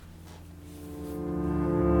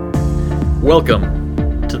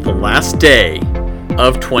Welcome to the last day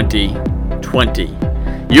of 2020.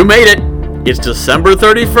 You made it! It's December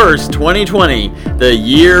 31st, 2020. The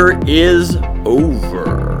year is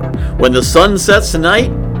over. When the sun sets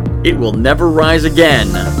tonight, it will never rise again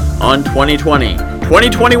on 2020.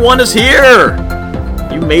 2021 is here!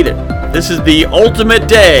 You made it. This is the ultimate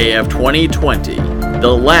day of 2020. The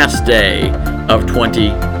last day of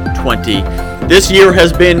 2020. This year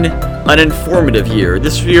has been an informative year.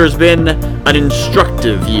 This year has been an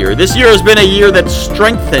instructive year. This year has been a year that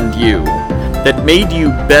strengthened you, that made you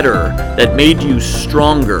better, that made you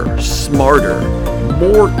stronger, smarter,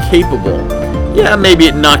 more capable. Yeah, maybe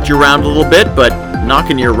it knocked you around a little bit, but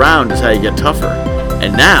knocking you around is how you get tougher.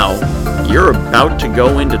 And now, you're about to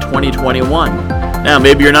go into 2021. Now,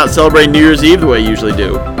 maybe you're not celebrating New Year's Eve the way you usually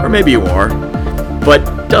do, or maybe you are, but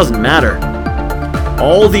it doesn't matter.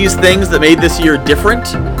 All these things that made this year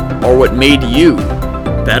different are what made you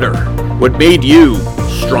better, what made you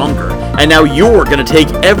stronger. And now you're going to take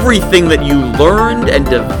everything that you learned and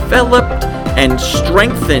developed and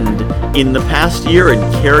strengthened in the past year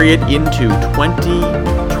and carry it into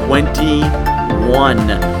 2021.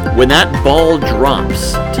 When that ball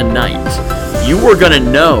drops tonight, you are going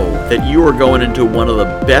to know that you are going into one of the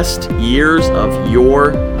best years of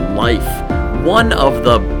your life. One of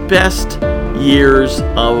the best years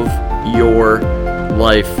of your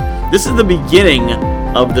life. This is the beginning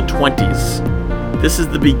of the 20s. This is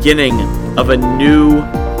the beginning of a new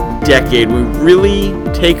decade. We really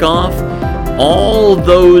take off. All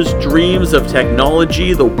those dreams of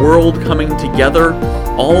technology, the world coming together,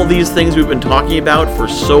 all these things we've been talking about for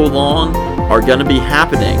so long are going to be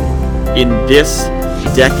happening in this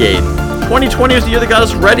decade. 2020 was the year that got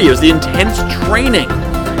us ready. It was the intense training.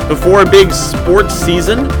 Before a big sports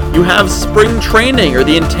season, you have spring training or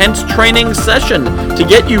the intense training session to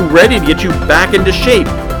get you ready, to get you back into shape.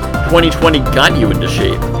 2020 got you into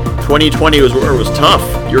shape. 2020 was where it was tough.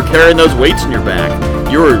 You're carrying those weights in your back.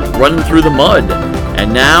 You're running through the mud.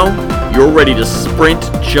 And now you're ready to sprint,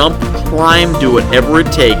 jump, climb, do whatever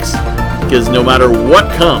it takes. Because no matter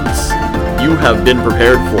what comes, you have been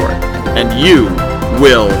prepared for it. And you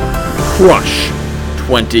will crush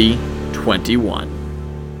 2021.